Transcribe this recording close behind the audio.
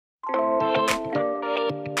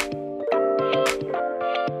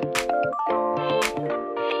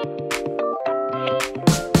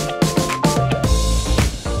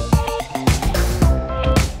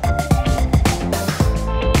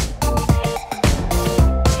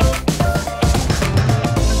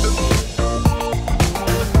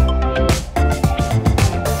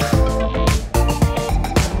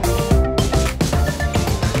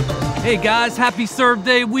Hey guys, happy Serve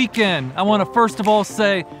Day weekend. I want to first of all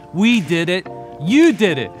say, we did it, you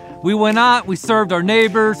did it. We went out, we served our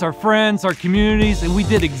neighbors, our friends, our communities, and we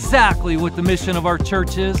did exactly what the mission of our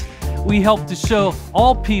church is. We helped to show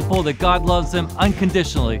all people that God loves them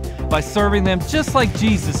unconditionally by serving them just like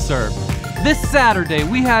Jesus served. This Saturday,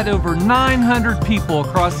 we had over 900 people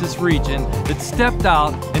across this region that stepped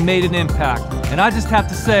out and made an impact. And I just have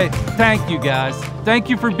to say, thank you guys. Thank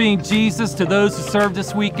you for being Jesus to those who served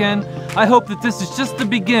this weekend. I hope that this is just the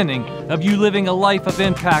beginning of you living a life of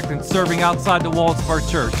impact and serving outside the walls of our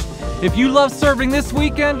church. If you love serving this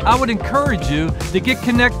weekend, I would encourage you to get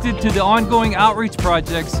connected to the ongoing outreach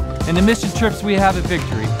projects and the mission trips we have at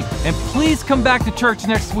Victory. And please come back to church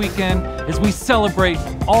next weekend as we celebrate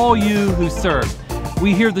all you who served.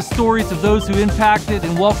 We hear the stories of those who impacted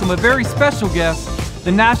and welcome a very special guest,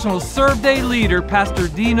 the National Serve Day leader, Pastor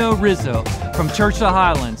Dino Rizzo from Church of the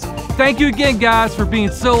Highlands. Thank you again, guys, for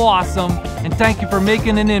being so awesome, and thank you for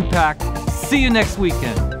making an impact. See you next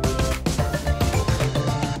weekend.